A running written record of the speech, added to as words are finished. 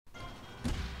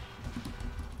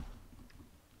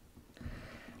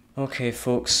Okay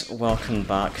folks, welcome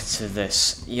back to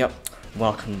this.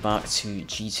 Welcome back to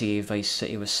GTA Vice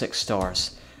City with 6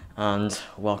 stars. And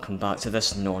welcome back to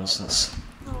this nonsense.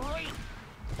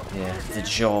 Yeah, the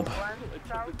job.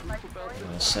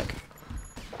 Oh, sick.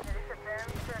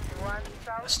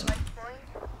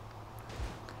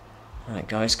 Alright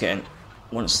guys, get in.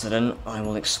 Once they're in, I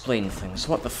will explain things.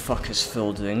 What the fuck is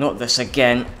Phil doing? Not this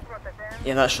again!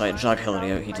 Yeah, that's right, drag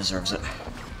Hillary out, he deserves it.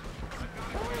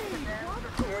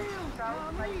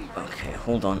 Okay,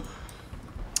 hold on.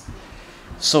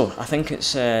 So, I think it's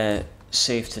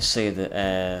safe to say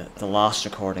that the last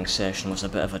recording session was a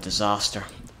bit of a disaster.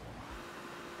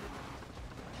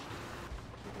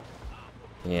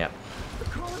 Yeah.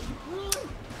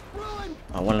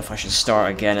 I wonder if I should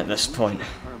start again at this point.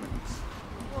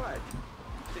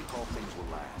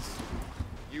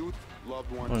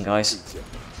 Come on guys.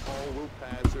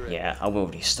 Yeah, I will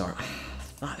restart.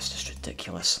 That is just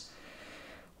ridiculous.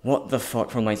 What the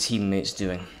fuck were my teammates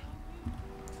doing?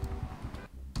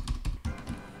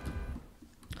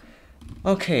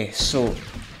 Okay, so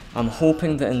I'm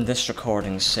hoping that in this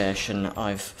recording session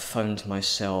I've found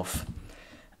myself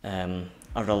a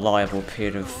reliable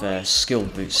pair of skill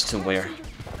boots to wear.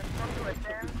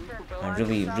 I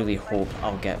really hope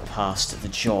I'll get past the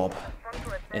job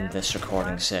in this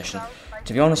recording session.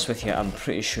 To be honest with you, I'm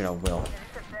pretty sure I will.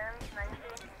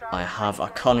 I have a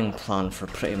cunning plan for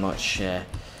pretty much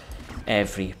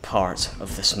every part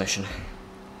of this mission.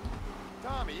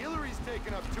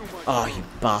 Oh, you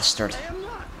bastard.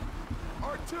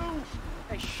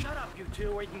 Hey, shut up, you two,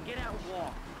 or you can get out and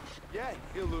walk. Yeah,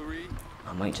 Hillary.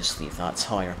 I might just leave that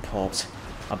tire popped.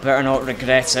 I better not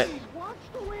regret it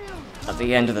at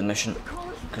the end of the mission.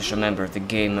 Because remember, the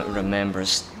game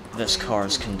remembers this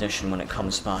car's condition when it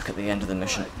comes back at the end of the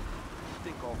mission.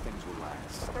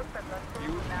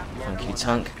 Thank you,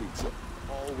 tank.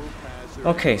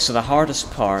 Okay, so the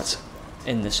hardest part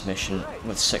in this mission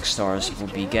with 6 stars will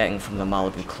be getting from the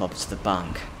Malibu Club to the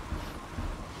bank.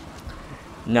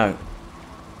 Now,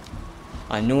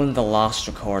 I know in the last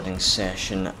recording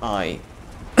session I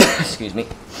excuse me,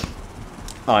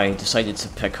 I decided to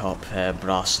pick up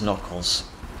brass knuckles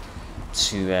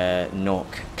to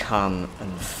knock Cam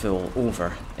and Phil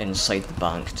over inside the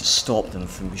bank to stop them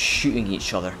from shooting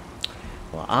each other.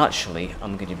 Well, actually,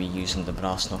 I'm going to be using the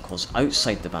brass knuckles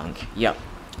outside the bank. Yep.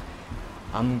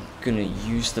 I'm going to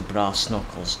use the brass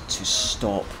knuckles to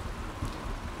stop,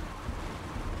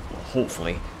 well,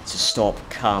 hopefully, to stop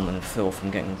Cam and Phil from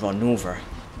getting run over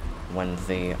when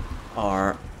they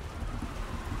are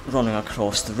running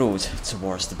across the road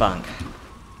towards the bank.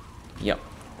 Yep.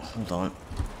 Hold on.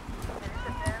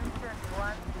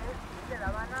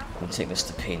 I'll take this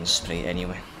to paint spray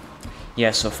anyway.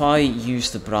 Yeah, so if I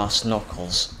use the brass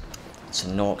knuckles to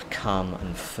knock Cam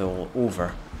and Phil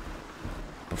over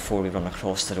before we run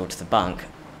across the road to the bank,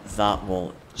 that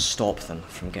will stop them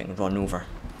from getting run over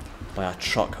by a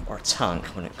truck or tank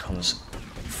when it comes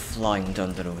flying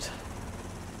down the road.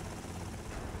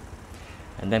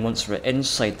 And then once we're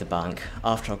inside the bank,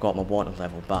 after I got my wanted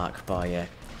level back by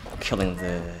killing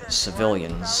the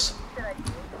civilians...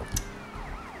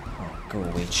 Oh, go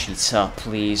away, cheetah,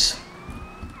 please.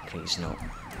 Okay, he's not.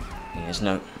 He is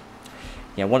now.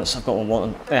 Yeah, once I've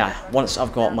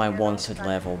got my wanted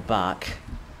level back...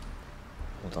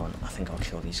 Hold on, I think I'll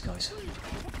kill these guys.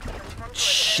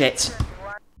 Shit!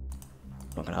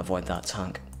 I'm not gonna avoid that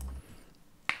tank.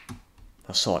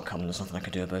 I saw it coming, there's nothing I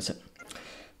could do about it.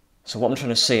 So what I'm trying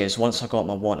to say is, once I got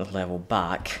my wanted level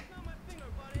back,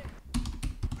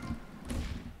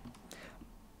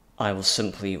 I will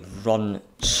simply run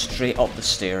straight up the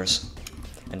stairs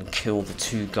and kill the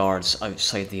 2 guards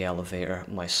outside the elevator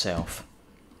myself.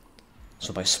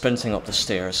 So by sprinting up the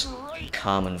stairs,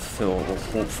 Cam and Phil will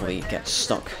hopefully get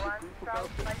stuck.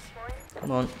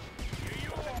 Come on.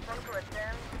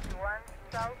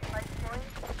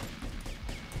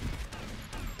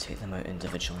 Take them out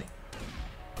individually.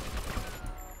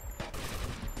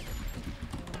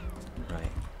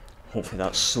 Right. Hopefully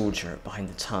that soldier behind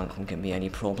the tank won't give me any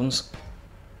problems.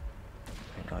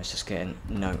 Right guys, just get in.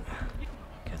 No.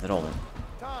 Okay, they're all in.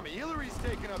 Tommy, Hillary's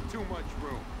taking up too much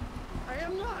room. I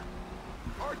am not.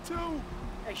 R2!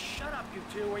 Hey, shut up, you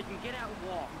two, or you can get out and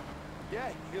walk.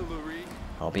 Yeah, Hillary.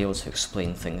 I'll be able to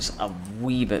explain things a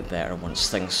wee bit better once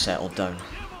things settle down.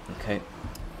 Okay?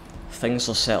 Things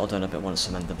will settle down a bit once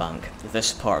I'm in the bank.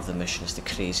 This part of the mission is the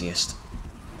craziest.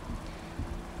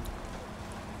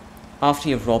 After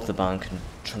you've robbed the bank and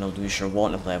trying to lose your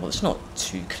wanted level, it's not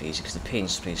too crazy because the paint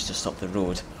spray is just up the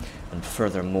road. And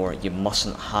furthermore, you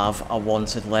mustn't have a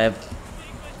wanted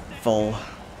level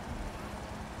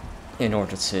in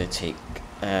order to take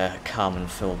Cam and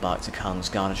Phil back to Cam's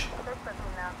garage.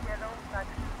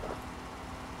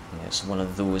 Yeah, it's one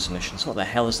of those missions. What the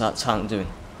hell is that tank doing?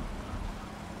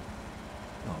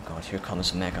 Oh god, here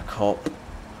comes Mega Cop.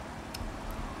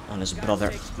 And his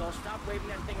brother. Stop waving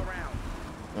that thing around.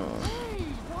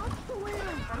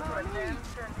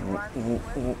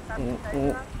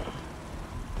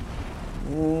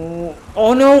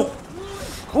 Oh no!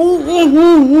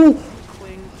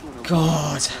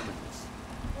 God.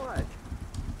 What?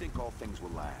 Think all things will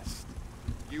last.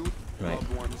 You, Right.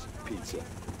 loved ones, pizza.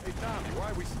 Hey Tommy,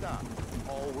 why we stop?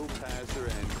 All will pass their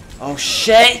end. Oh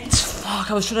shit!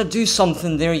 Fuck, I was trying to do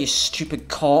something there, you stupid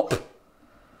cop.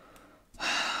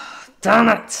 Damn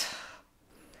it!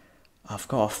 I've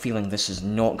got a feeling this is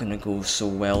not going to go so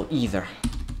well either,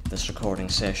 this recording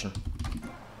session.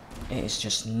 It is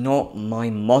just not my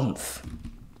month.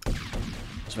 I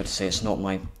was about to say it's not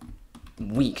my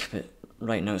week, but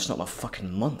right now it's not my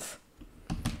fucking month.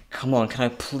 Come on, can I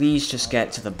please just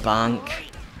get to the bank?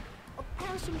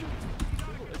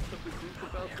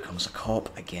 Here comes a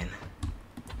cop again.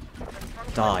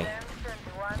 Die.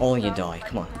 All of you die,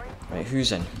 come on. Right,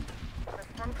 who's in?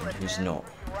 And who's not?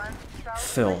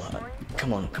 Phil.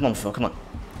 Come on Phil, come on.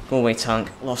 Go away, tank.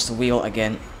 Lost the wheel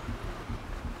again.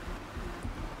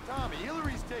 Tommy,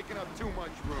 Hillary's taking up too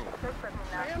much room.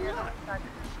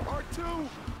 R2!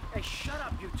 Hey, shut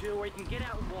up, you two, or you can get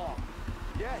out and walk.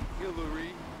 Yeah,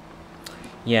 Hillary.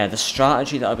 Yeah, the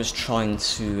strategy that I was trying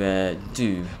to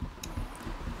do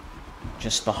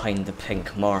just behind the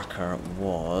pink marker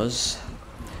was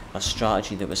a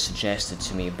strategy that was suggested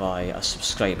to me by a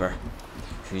subscriber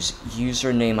whose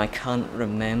username I can't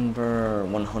remember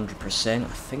 100%. I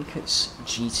think it's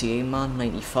GTA Man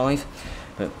 95.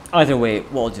 But either way,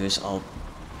 what I'll do is I'll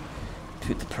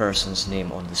put the person's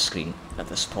name on the screen at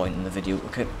this point in the video,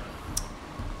 okay?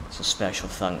 So special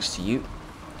thanks to you.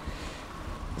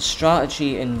 The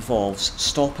strategy involves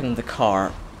stopping the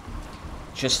car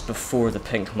just before the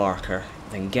pink marker,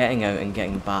 then getting out and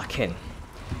getting back in.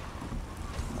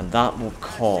 And that will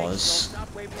cause...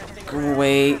 Go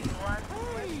away!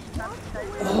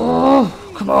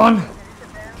 Oh, come on!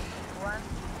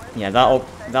 Yeah,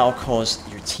 that'll cause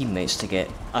your teammates to get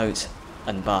out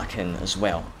and back in as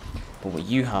well. But what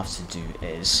you have to do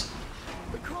is...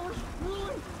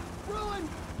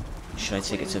 Should I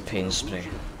take it to paint spray?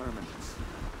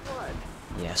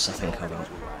 Yes, I think I will.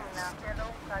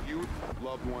 You,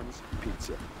 loved ones,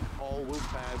 pizza. All will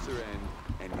pass their end,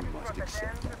 and you must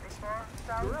accept that.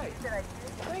 You're right.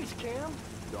 Thanks, Cam.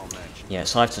 Don't mention. Yeah,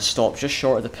 so I have to stop just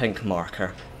short of the pink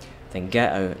marker, then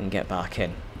get out and get back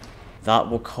in. That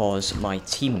will cause my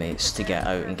teammates to get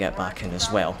out and get back in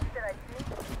as well.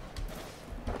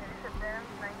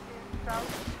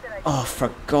 Oh,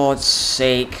 for God's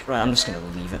sake. Right, I'm just going to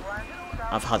leave it.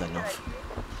 I've had enough.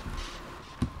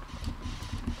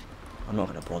 I'm not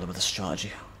going to bother with the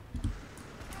strategy.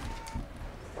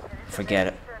 Forget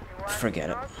it. Forget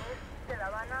it.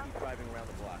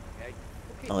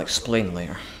 I'll explain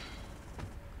later.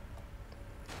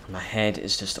 My head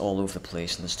is just all over the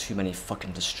place and there's too many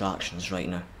fucking distractions right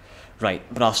now. Right,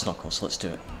 brass knuckles, let's do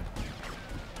it.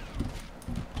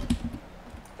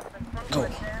 Go.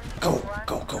 Go.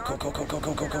 Go, go, go, go, go, go,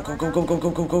 go, go, go, go, go, go, go,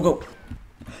 go, go, go, go.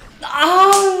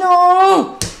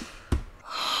 Oh no!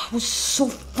 I was so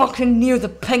fucking near the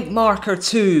pink marker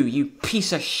too, you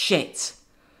piece of shit.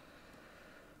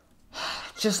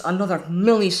 Just another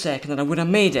millisecond and I would have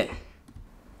made it.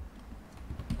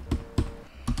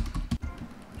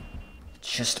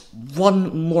 Just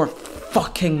one more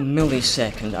fucking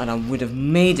millisecond and I would have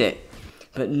made it.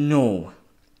 But no.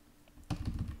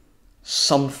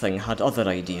 Something had other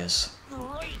ideas.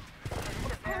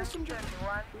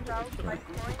 Right.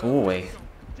 Go away.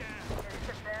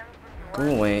 Go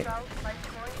away.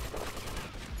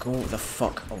 Go the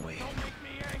fuck away.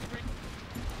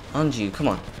 And you, come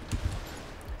on.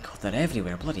 God, they're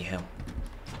everywhere, bloody hell.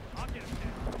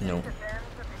 No.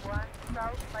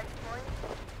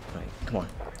 Right, come on.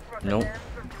 No. Come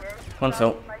on,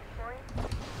 Phil.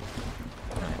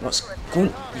 Right, what's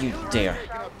going... You dare.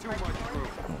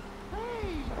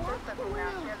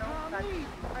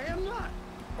 I am not.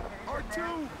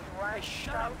 R2! Hey,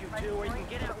 shut up, you two, or you can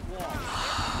get out and walk.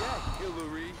 Yeah,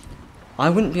 Hillary. I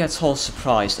wouldn't be at all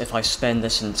surprised if I spend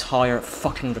this entire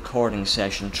fucking recording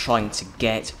session trying to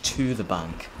get to the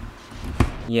bank.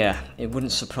 Yeah, it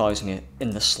wouldn't surprise me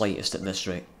in the slightest at this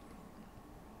rate.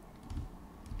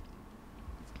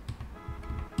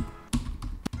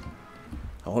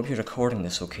 I hope you're recording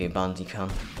this okay,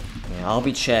 Bandicam. Yeah, I'll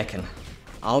be checking.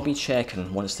 I'll be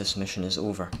checking once this mission is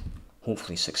over.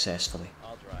 Hopefully successfully.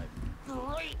 I'll drive.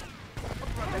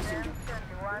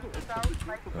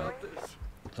 Right.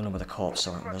 Don't know where the cops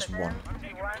are. There's one.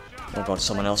 Oh god,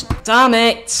 someone else. Damn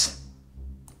it!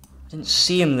 I didn't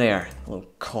see him there, little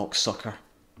cocksucker.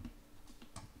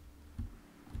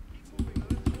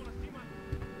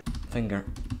 Finger.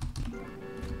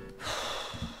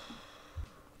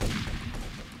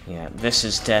 Yeah, this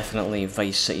is definitely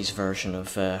Vice City's version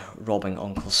of robbing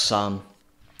Uncle Sam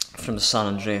from the San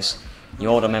Andreas. You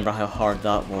all remember how hard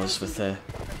that was with the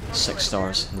 6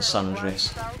 stars in the San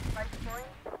Andreas.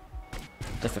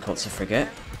 Difficult to forget.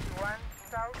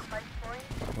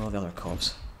 Where are the other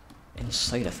cops?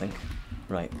 Inside, I think.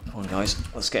 Right, come on guys,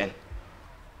 let's get in.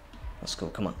 Let's go,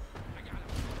 come on.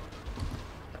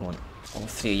 Come on, all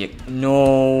 3 of you.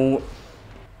 No!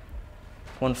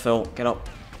 Come on Phil, get up.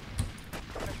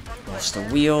 Lost the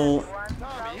wheel.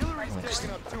 Oh, 'cause the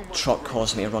truck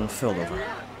caused me to run Phil over.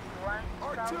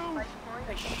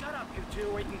 Hey, shut up, you two,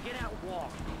 or you can get out and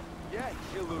walk.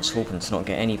 I was hoping to not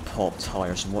get any pop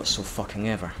tires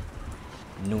whatsoever.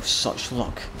 No such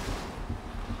luck.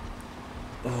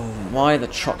 Oh, why are the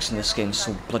trucks in this game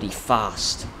so bloody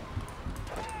fast?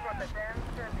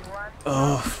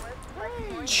 Oh,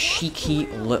 cheeky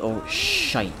little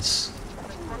shites.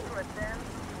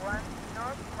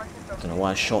 Don't know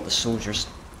why I shot the soldiers.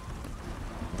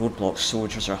 Roadblock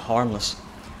soldiers are harmless.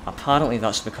 Apparently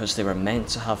that's because they were meant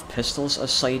to have pistols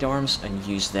as sidearms and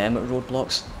use them at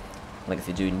roadblocks, like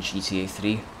they do in GTA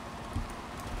 3.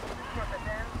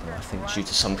 I think due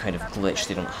to some kind of glitch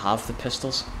they don't have the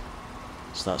pistols.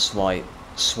 So that's why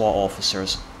SWAT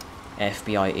officers,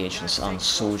 FBI agents and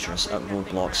soldiers at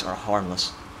roadblocks are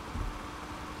harmless.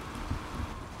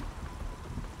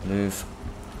 Move.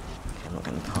 Okay, I'm not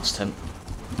getting past him.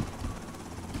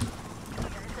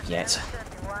 Yet.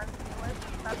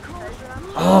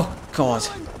 Oh god!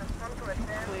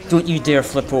 Don't you dare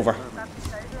flip over!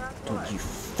 Don't you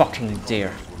fucking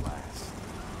dare!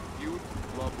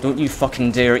 Don't you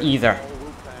fucking dare either!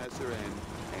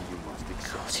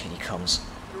 God, here he comes.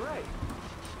 Hooray.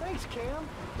 Thanks, Cam.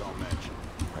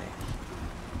 Right.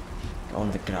 Get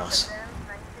on the grass.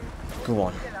 Go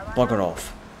on. Bugger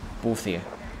off. Both of you.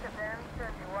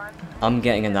 I'm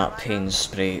getting in that pain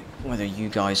spray whether you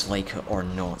guys like it or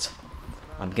not.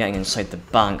 I'm getting inside the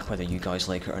bank whether you guys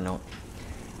like it or not.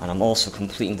 And I'm also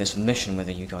completing this mission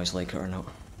whether you guys like it or not.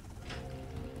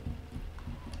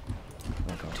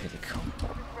 Oh god, here they come.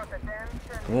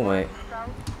 Go away.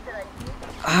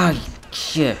 Ah,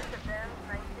 yeah.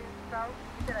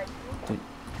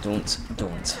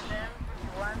 Don't.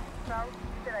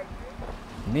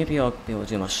 Maybe I'll be able to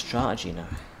do my strategy now.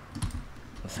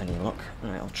 With any luck.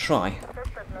 Alright, I'll try.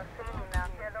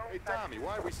 Hey Tommy,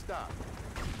 why we stop?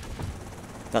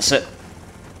 That's it.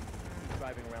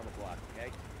 Driving around the block,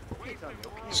 okay?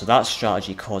 So that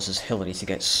strategy causes Hillary to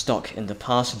get stuck in the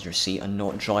passenger seat and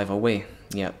not drive away.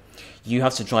 Yeah. You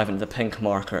have to drive into the pink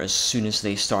marker as soon as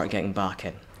they start getting back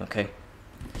in, okay?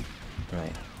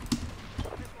 Right.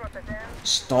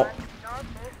 Stop.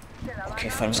 Okay,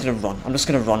 fine, I'm just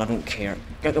gonna run, I don't care.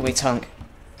 Get out the way, tank.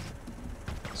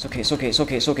 It's okay.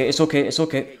 Okay,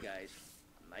 guys.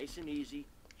 Nice and easy,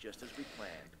 just as we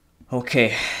planned.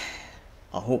 Okay.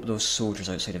 I hope those soldiers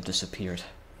outside have disappeared.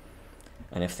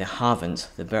 And if they haven't,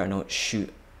 they better not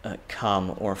shoot at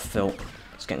Cam or Phil.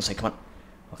 Let's get inside, come on.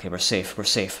 Okay, we're safe.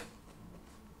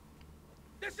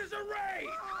 This is Hooray!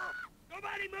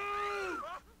 Nobody move!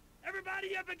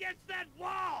 Everybody up against that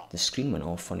wall! The screen went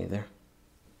all funny there.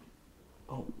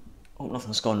 Oh,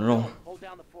 nothing's gone wrong. Hold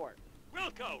down the fort.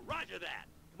 Wilco, roger that.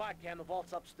 Come on, Cam, the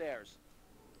vault's upstairs.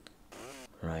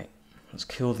 Right, let's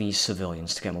kill these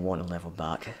civilians to get my wanted level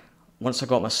back. Once I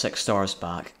got my 6 stars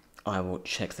back, I will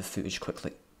check the footage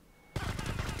quickly.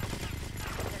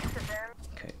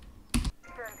 Okay.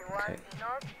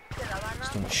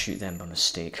 Just don't shoot them by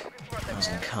mistake, as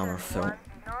in Cam or Phil.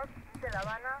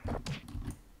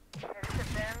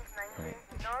 Right.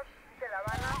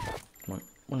 Come on,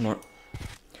 one more.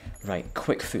 Right,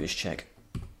 quick footage check.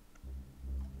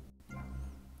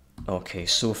 Okay,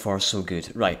 so far so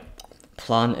good. Right,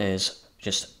 plan is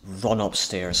just run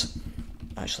upstairs.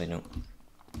 Actually, no.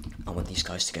 I want these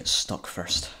guys to get stuck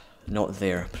first. Not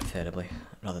there, preferably.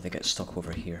 Rather they get stuck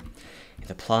over here.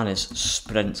 The plan is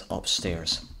sprint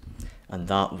upstairs. And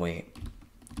that way,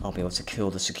 I'll be able to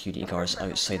kill the security guards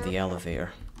outside the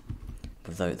elevator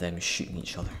without them shooting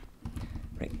each other.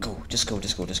 Right, go. Just go.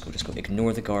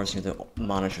 Ignore the guards near the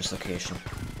manager's location.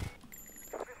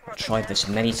 I tried this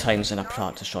many times in a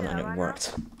practice run and it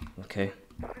worked. Okay?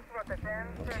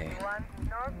 Okay.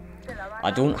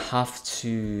 I don't have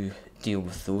to deal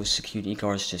with those security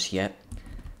guards just yet.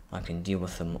 I can deal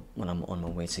with them when I'm on my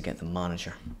way to get the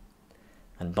manager.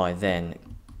 And by then,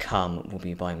 Cam will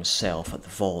be by himself at the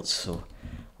vault, so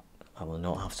I will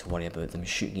not have to worry about them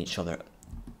shooting each other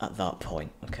at that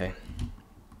point, okay?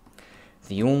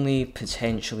 The only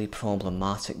potentially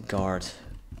problematic guard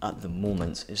at the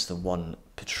moment is the one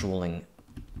patrolling.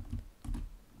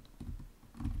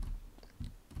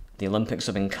 The Olympics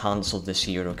have been cancelled this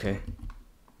year, okay?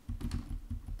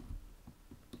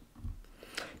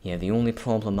 Yeah, the only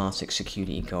problematic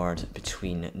security guard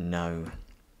between now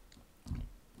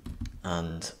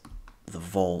and the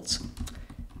vault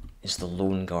is the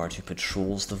lone guard who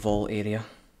patrols the vault area.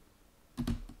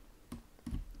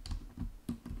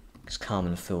 Because Cam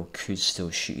and Phil could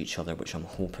still shoot each other, which I'm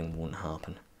hoping won't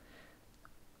happen.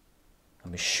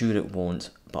 I'm sure it won't,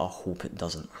 but I hope it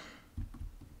doesn't.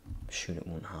 I'm sure it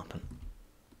won't happen.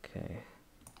 Okay.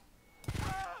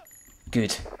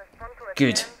 Good.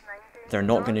 Good. They're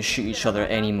not going to shoot each other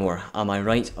anymore. Am I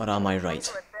right or am I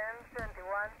right?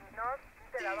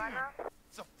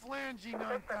 It's a flangey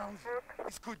 9000.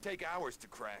 This could take hours to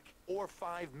crack. Or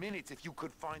 5 minutes if you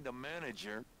could find the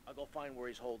manager. I'll go find where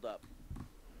he's holed up.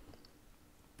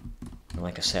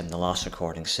 Like I said in the last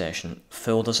recording session,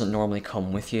 Phil doesn't normally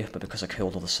come with you, but because I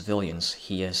killed all the civilians,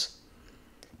 he is.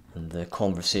 And the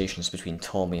conversations between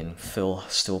Tommy and Phil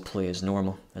still play as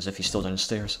normal, as if he's still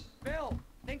downstairs. Phil,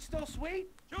 things still sweet?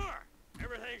 Sure.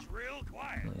 Everything's real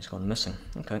quiet. Well, he's gone missing.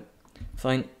 Okay.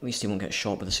 Fine, at least he won't get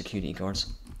shot by the security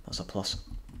guards. That's a plus.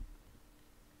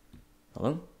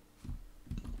 Hello?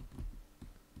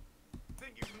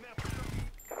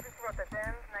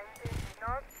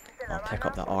 I'll pick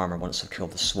up that armor once I've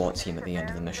killed the SWAT team at the end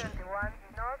of the mission.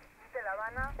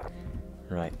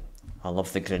 Right. I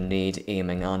love the grenade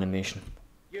aiming animation.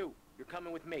 You're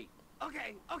coming with me.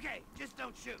 Okay, just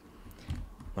don't shoot.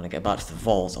 When I get back to the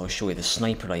vault, I'll show you the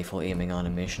sniper rifle aiming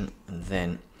animation, and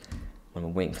then, when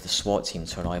we're waiting for the SWAT team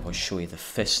to arrive, I'll show you the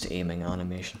fist aiming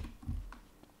animation.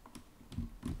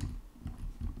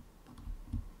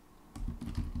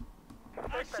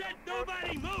 I said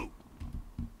nobody move!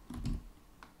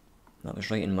 That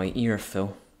was right in my ear,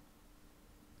 Phil.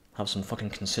 Have some fucking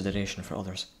consideration for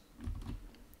others.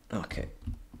 Okay.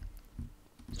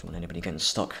 Don't want anybody getting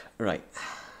stuck. Right.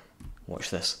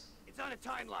 Watch this. It's on a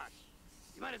time lock.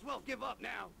 You might as well give up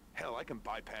now. Hell, I can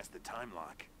bypass the time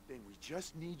lock. Then we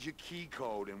just need your key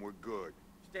code and we're good.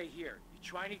 Stay here. You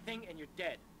try anything and you're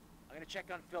dead. I'm gonna check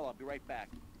on Phil. I'll be right back.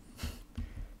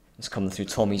 It's coming through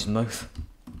Tommy's mouth.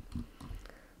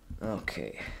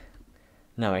 Okay.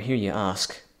 Now I hear you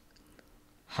ask,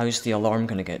 how's the alarm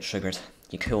gonna get triggered?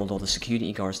 You killed all the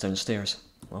security guards downstairs.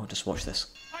 Well, just watch this.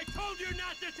 I told you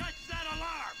not to touch that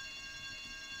alarm!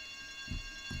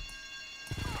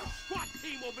 The SWAT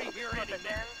team will be here any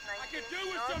minute. I could do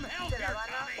with some help here,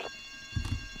 Tommy!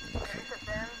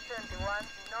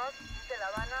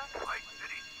 White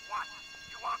City SWAT,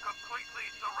 you are completely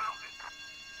surrounded.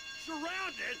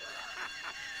 Surrounded?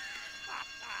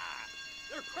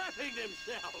 They're crapping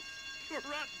themselves. You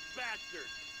rotten bastards.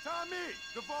 Tommy,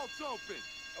 the vault's open.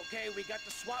 Okay, we got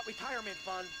the SWAT retirement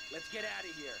fund. Let's get out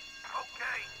of here.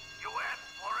 Okay, you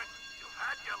asked for it. You've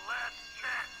had your last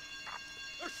chance.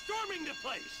 They're storming the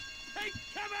place. Take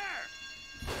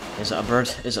cover! Is it a bird?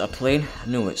 Is it a plane?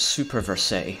 No, it's Super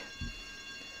Versetti.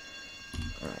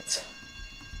 Alright.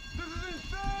 This is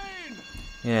insane!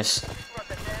 Yes.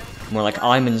 More like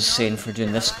I'm insane for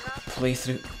doing this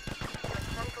playthrough.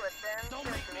 Don't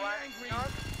make me angry.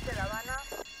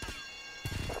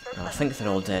 I think they're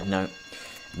all dead now.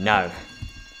 Now,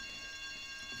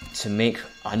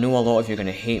 I know a lot of you are going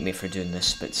to hate me for doing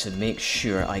this, but to make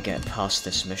sure I get past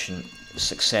this mission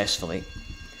successfully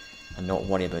and not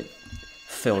worry about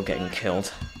Phil getting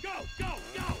killed, Go, go,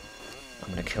 go!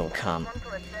 I'm going to kill Cam.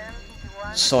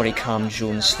 Sorry, Cam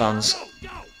Jones fans. Go,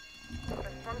 go!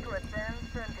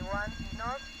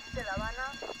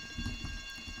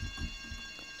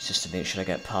 It's just to make sure I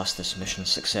get past this mission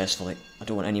successfully. I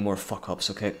don't want any more fuck-ups,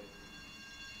 okay?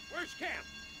 Where's Cam?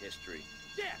 History.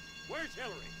 Yeah, where's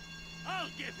Hillary? I'll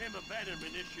give him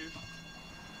abandonment issues.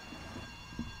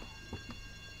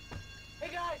 Hey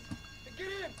guys, get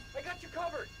in! I got you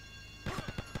covered!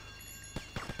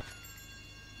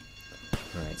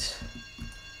 Right.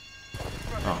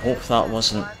 I hope that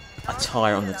wasn't a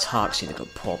tire on the taxi that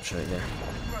got popped right there.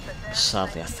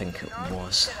 Sadly, I think it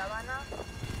was.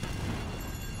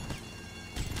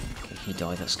 Okay, he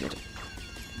died, that's good.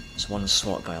 There's one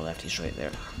SWAT guy left, he's right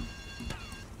there.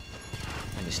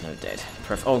 And he's now dead.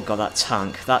 Perfect. Oh god, that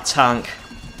tank. That tank.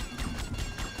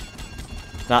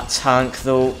 That tank,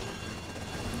 though.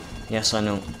 Yes, I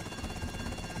know.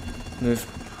 Move.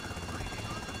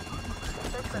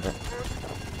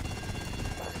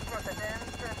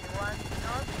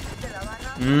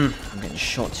 I'm getting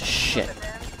shot to shit.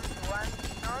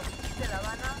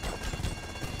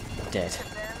 Dead.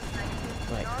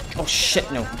 Right. Oh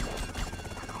shit, no.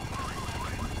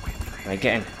 Right,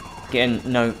 get in. Get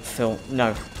in. No, Phil.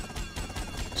 No.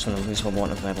 Just want to lose my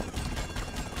wanted level.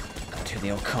 God, here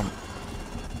they all come.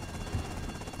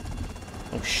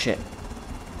 Oh shit.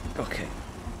 Okay.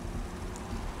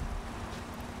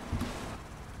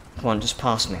 Come on, just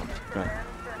pass me. Right.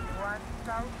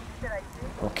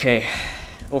 Okay.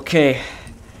 Okay.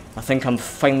 I think I'm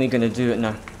finally gonna do it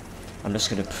now. I'm just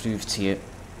gonna prove to you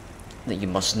that you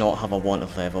must not have a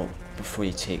wanted level before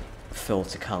you take Phil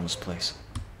to Cam's place.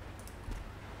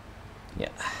 Yeah.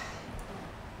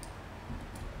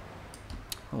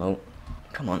 Hello.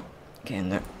 Come on. Get in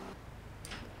there.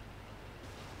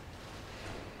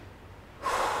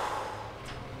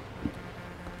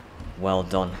 Well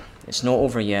done. It's not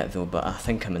over yet though, but I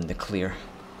think I'm in the clear.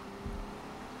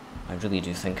 I really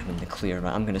do think I'm in the clear.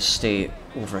 Right, I'm gonna stay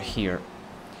over here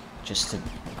just to...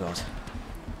 oh god.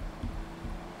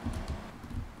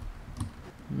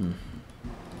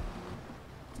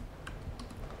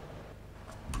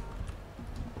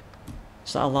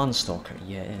 Is that a Landstalker?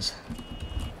 Yeah, it is.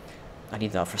 I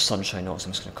need that for Sunshine Autos.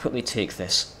 I'm just gonna quickly take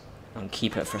this and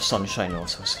keep it for Sunshine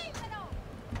Autos.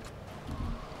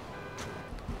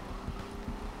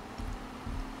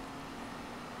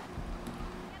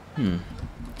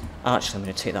 Actually, I'm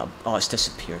going to take that... oh, it's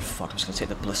disappeared. Fuck, I'm just going to take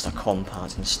the Blister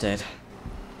Compact instead.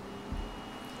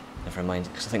 Never mind,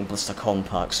 because I think Blister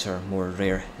Compacts are more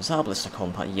rare. Is that a Blister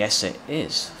Compact? Yes, it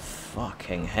is.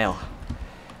 Fucking hell.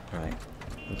 Right,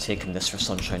 I'm taking this for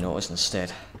Sunshine Autos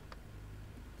instead.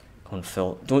 Come on,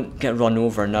 Phil. Don't get run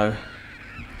over now.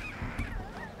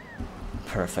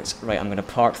 Perfect. Right, I'm going to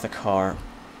park the car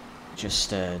just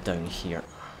down here.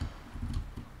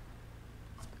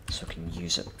 So I can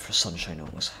use it for Sunshine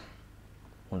Autos.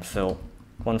 Come on, Phil.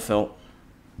 Come on, Phil.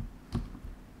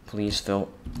 Please, Phil.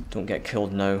 Don't get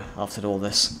killed now after all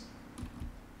this.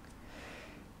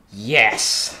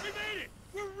 Yes! We made it!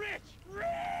 We're rich!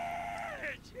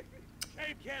 Rich!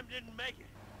 Cam didn't make it.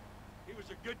 He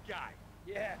was a good guy.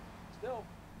 Yeah, still,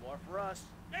 more for us.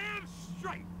 Damn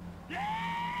straight!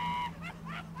 Yeah!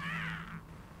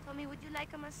 Tommy, would you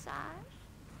like a massage?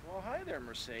 Well, hi there,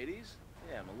 Mercedes.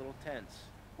 Yeah, I'm a little tense.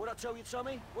 What'd I tell you,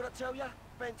 Tommy? What'd I tell you?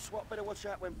 Ben Swat better watch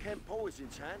out when Ken Paul is in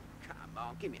town. Come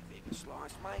on, give me a bigger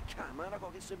slice, mate. Come on, I've got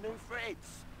to get some new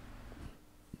friends.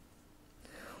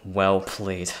 Well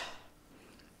played.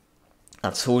 I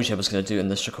told you I was going to do it in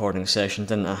this recording session,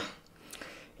 didn't I?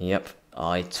 Yep,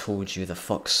 I told you the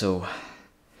fuck so.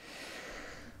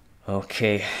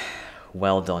 Okay,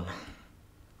 well done.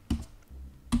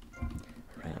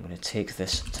 Right, I'm going to take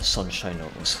this to Sunshine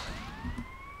Autos.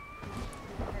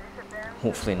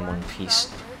 Hopefully in one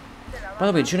piece. By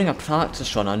the way, during a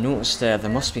practice run I noticed there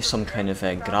must be some kind of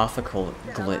graphical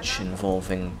glitch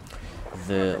involving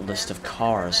the list of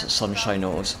cars at Sunshine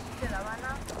Autos.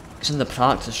 Because in the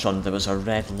practice run there was a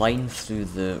red line through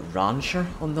the Rancher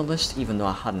on the list, even though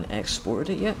I hadn't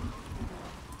exported it yet.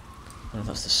 I wonder if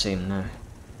that's the same now.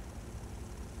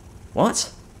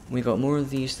 What? We got more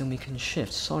of these than we can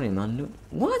shift. Sorry man, no.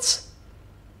 What?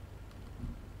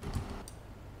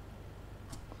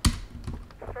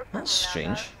 That's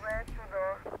strange.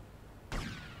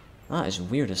 That is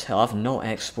weird as hell. I've not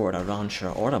exported a Rancher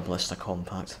or a Blister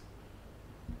Compact.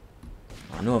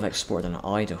 I know I've exported an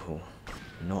Idaho,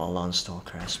 not a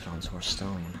Landstalker, Esperanza or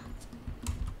Stallion.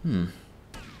 Right,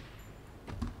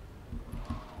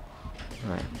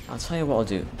 I'll tell you what I'll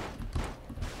do.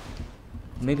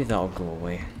 Maybe that'll go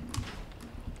away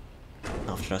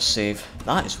after I save.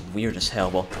 That is weird as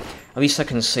hell. Well, at least I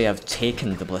can say I've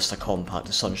taken the Blister Compact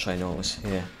to Sunshine Autos.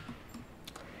 Yeah.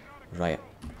 Right.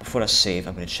 Before I save,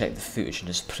 I'm going to check the footage and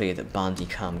just pray that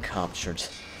Bandicam captured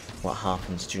what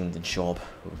happened during the job.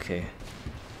 Okay.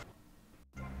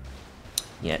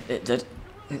 Yeah, it did.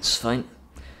 It's fine.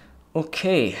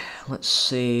 Okay, let's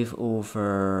save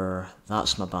over...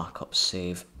 That's my backup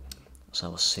save.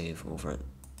 So I'll save over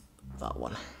that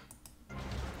one.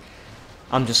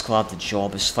 I'm just glad the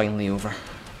job is finally over.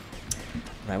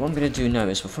 Right, what I'm going to do now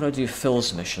is, before I do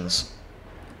Phil's missions,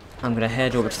 I'm going to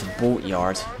head over to the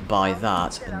boatyard, buy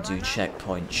that, and do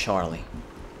Checkpoint Charlie.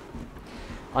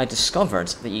 I discovered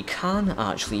that you can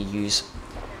actually use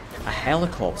a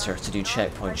helicopter to do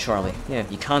Checkpoint Charlie. Yeah,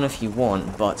 you can if you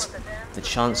want, but the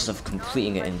chances of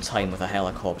completing it in time with a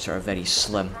helicopter are very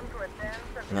slim.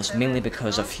 And that's mainly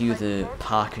because a few of the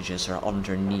packages are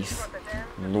underneath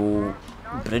low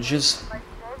bridges.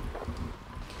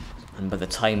 And by the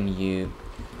time you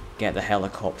get the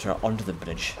helicopter under the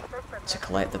bridge to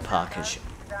collect the package,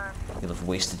 you'll have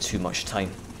wasted too much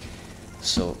time.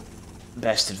 So,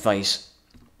 best advice,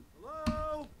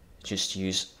 just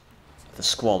use the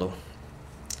Squallow.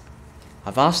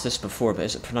 I've asked this before, but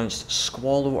is it pronounced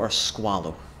squallow or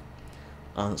squallow?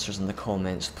 Answers in the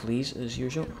comments, please, as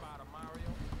usual.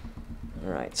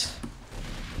 Right.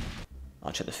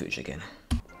 I'll check the footage again.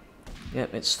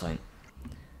 Yep, it's fine.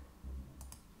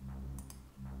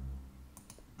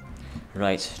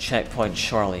 Right, checkpoint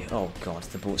Charlie. Oh god,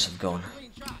 the boats have gone.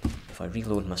 If I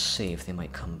reload my save, they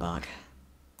might come back.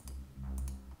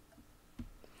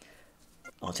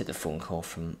 I'll take the phone call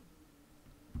from...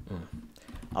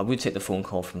 I would take the phone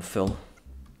call from Phil,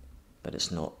 but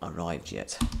it's not arrived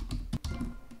yet.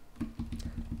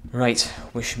 Right,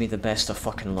 wish me the best of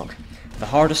fucking luck. The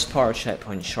hardest part of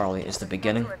checkpoint Charlie is the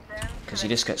beginning, because you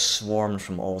just get swarmed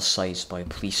from all sides by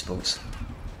police boats.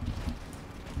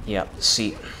 Yeah,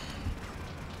 see...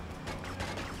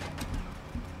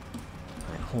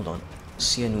 Right, hold on.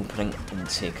 See an opening and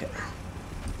take it.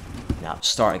 Nah,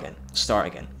 start again. Start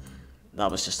again. That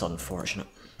was just unfortunate.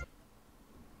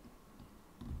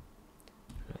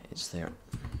 Right, it's there.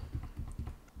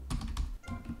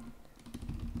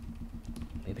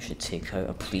 Maybe I should take out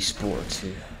a police boat or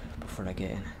two before I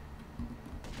get in.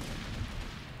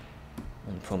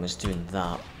 Only problem is doing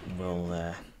that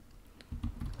will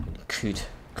could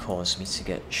cause me to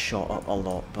get shot up a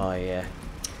lot by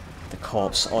the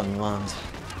cops on land.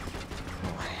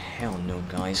 Oh hell no,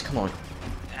 guys! Come on!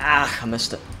 Ah, I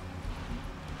missed it.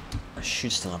 I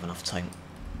should still have enough time,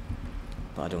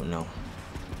 but I don't know.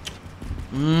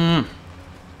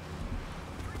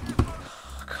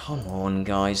 Come on,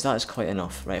 guys, that is quite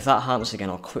enough. Right, if that happens again,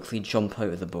 I'll quickly jump out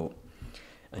of the boat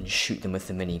and shoot them with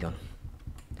the minigun.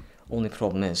 Only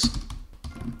problem is,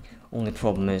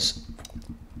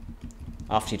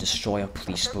 after you destroy a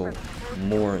police boat,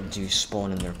 more do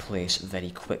spawn in their place very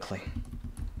quickly.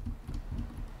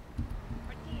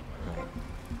 Right,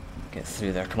 get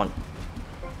through there, come on.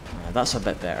 That's a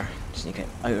bit better, just need to get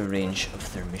out of range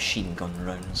of their machine gun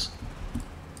rounds.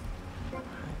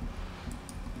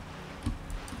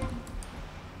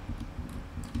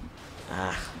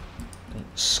 Ah,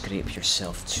 don't scrape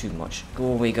yourself too much. Go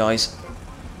away, guys.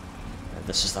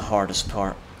 This is the hardest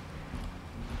part.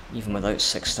 Even without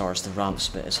 6 stars, the ramps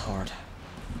bit is hard.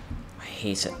 I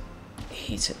hate it.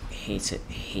 Hate it, hate it,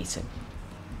 hate it.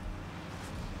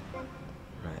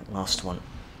 Right, last one.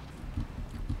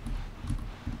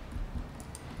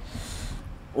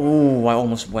 Oh, I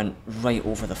almost went right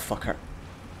over the fucker.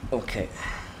 Okay.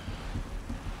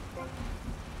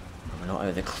 We're not out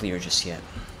of the clear just yet.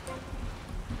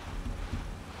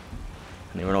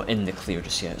 I mean, we're not in the clear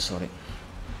just yet, sorry.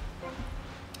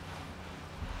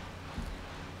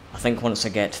 I think once I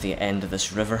get to the end of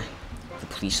this river, the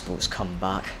police boats come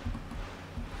back.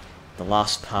 The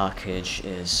last package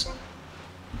is...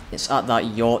 It's at that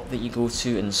yacht that you go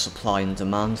to in Supply and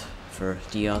Demand for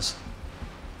Diaz.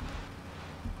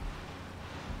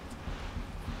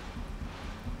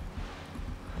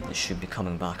 They should be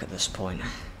coming back at this point.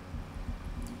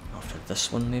 After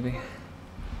this one, maybe?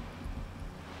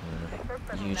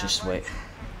 Right, you just wait.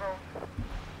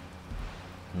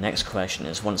 Next question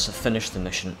is, once I've finished the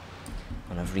mission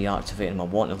and I've reactivated my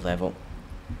wanted level,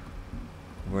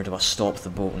 where do I stop the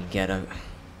boat and get out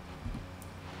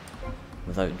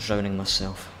without drowning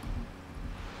myself?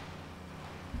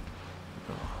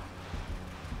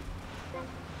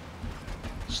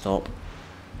 Stop.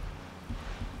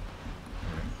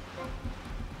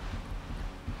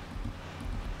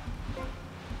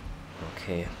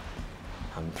 Okay,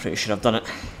 I'm pretty sure I've done it.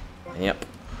 Yep.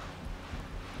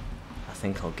 I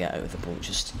think I'll get out of the boat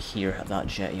just here at that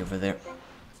jetty over there,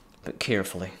 but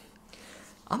carefully.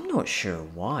 I'm not sure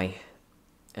why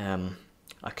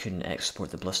I couldn't export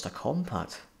the Blister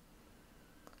Compact.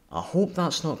 I hope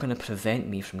that's not going to prevent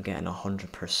me from getting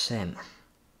 100%.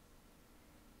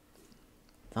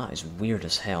 That is weird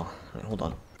as hell. Right, hold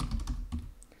on.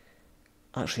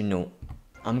 Actually, no.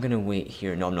 I'm going to wait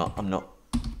here. No, I'm not.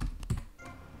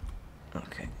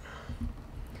 Okay.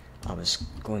 I was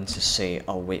going to say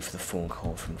I'll wait for the phone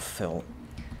call from Phil.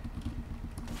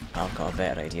 I've got a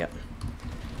better idea.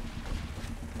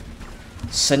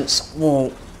 Since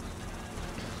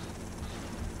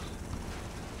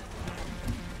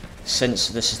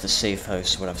this is the safe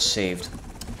house where I've saved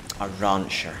a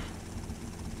rancher,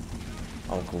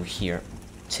 I'll go here,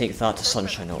 take that to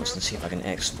Sunshine Notes and see if I can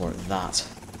export that.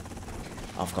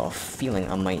 I've got a feeling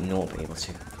I might not be able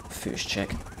to. Footage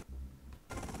check.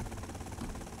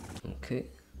 Okay.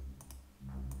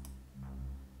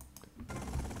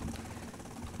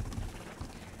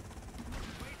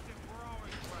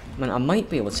 I mean, I might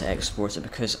be able to export it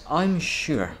because I'm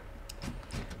sure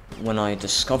when I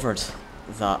discovered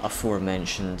that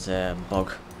aforementioned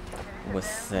bug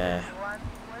with the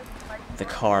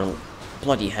car,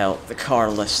 bloody hell, the car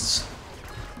lists,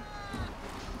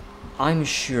 I'm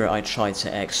sure I tried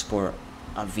to export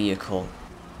a vehicle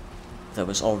that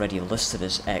was already listed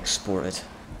as exported,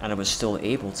 and I was still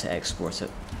able to export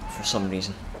it for some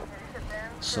reason.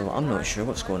 So I'm not sure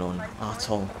what's going on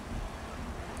at all.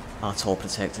 At all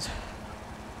protected.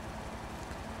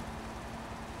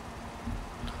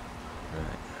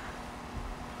 Right.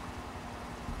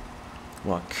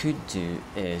 What I could do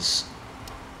is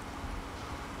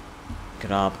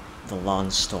grab the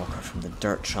Landstalker from the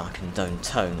dirt track in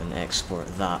downtown and export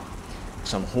that.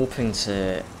 So I'm hoping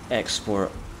to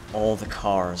export all the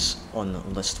cars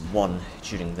on list 1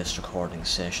 during this recording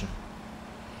session.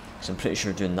 So I'm pretty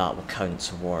sure doing that will count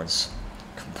towards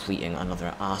completing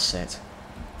another asset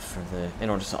for in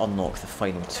order to unlock the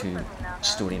final 2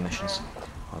 story missions.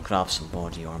 I'll grab some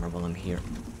body armor while I'm here.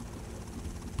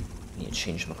 Need to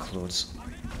change my clothes.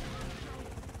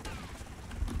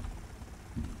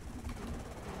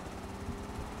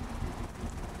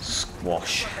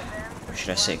 Squash. Or should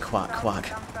I say quack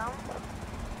quack?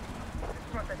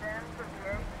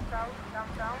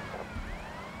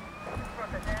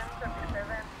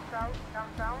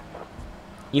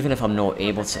 Even if I'm not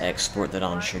able to export the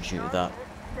rancher due to that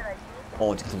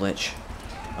odd glitch,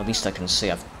 at least I can say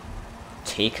I've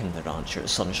taken the rancher at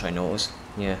Sunshine Autos.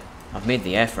 Yeah, I've made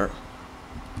the effort.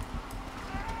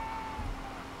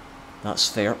 That's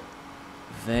fair.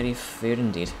 Very fair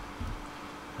indeed.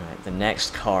 Right, the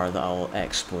next car that I'll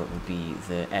export will be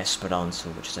the Esperanto,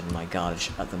 which is in my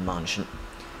garage at the mansion.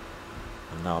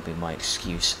 And that'll be my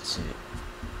excuse to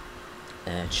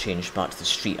change back to the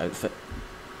street outfit.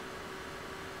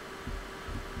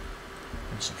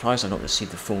 I'm surprised I've not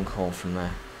received the phone call from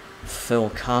Phil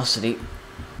Cassidy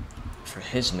for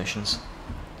his missions.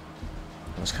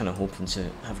 I was kind of hoping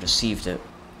to have received it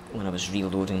when I was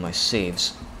reloading my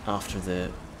saves after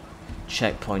the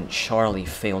Checkpoint Charlie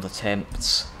failed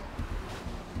attempts.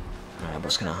 Alright,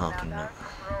 what's gonna happen now?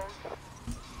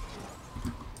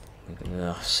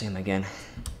 Same again.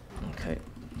 Okay.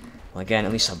 Well, again,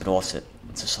 at least I brought it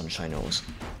to Sunshine Autos.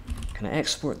 Can I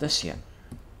export this yet?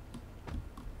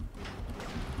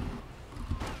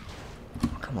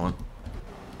 Come on.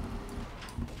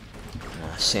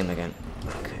 Same again.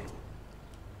 Okay.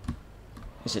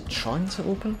 Is it trying to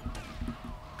open?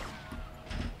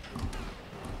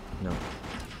 No.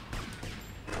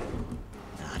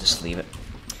 Just leave it.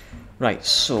 Right,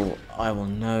 so I will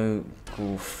now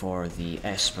go for the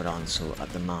Esperanto at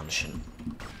the mansion.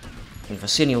 And if I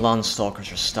see any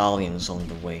Landstalkers or Stallions on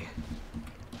the way,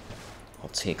 I'll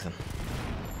take them.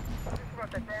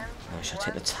 Should I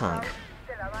take the tank?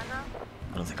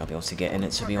 I don't think I'll be able to get in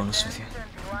it, to be honest with you.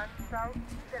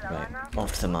 Right,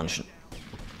 off to the mansion.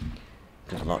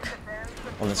 Good luck.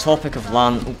 On the topic of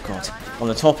on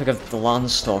the topic of the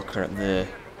Landstalker at the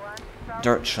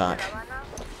dirt track,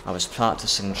 I was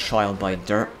practicing Trial by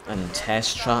Dirt and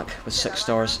Test Track with 6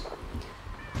 stars,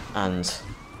 and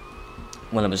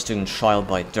when I was doing Trial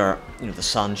by Dirt, you know, the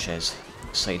Sanchez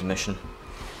side mission,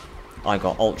 I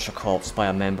got ultra copped by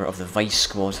a member of the Vice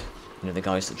Squad, you know, the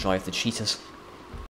guys that drive the Cheetahs.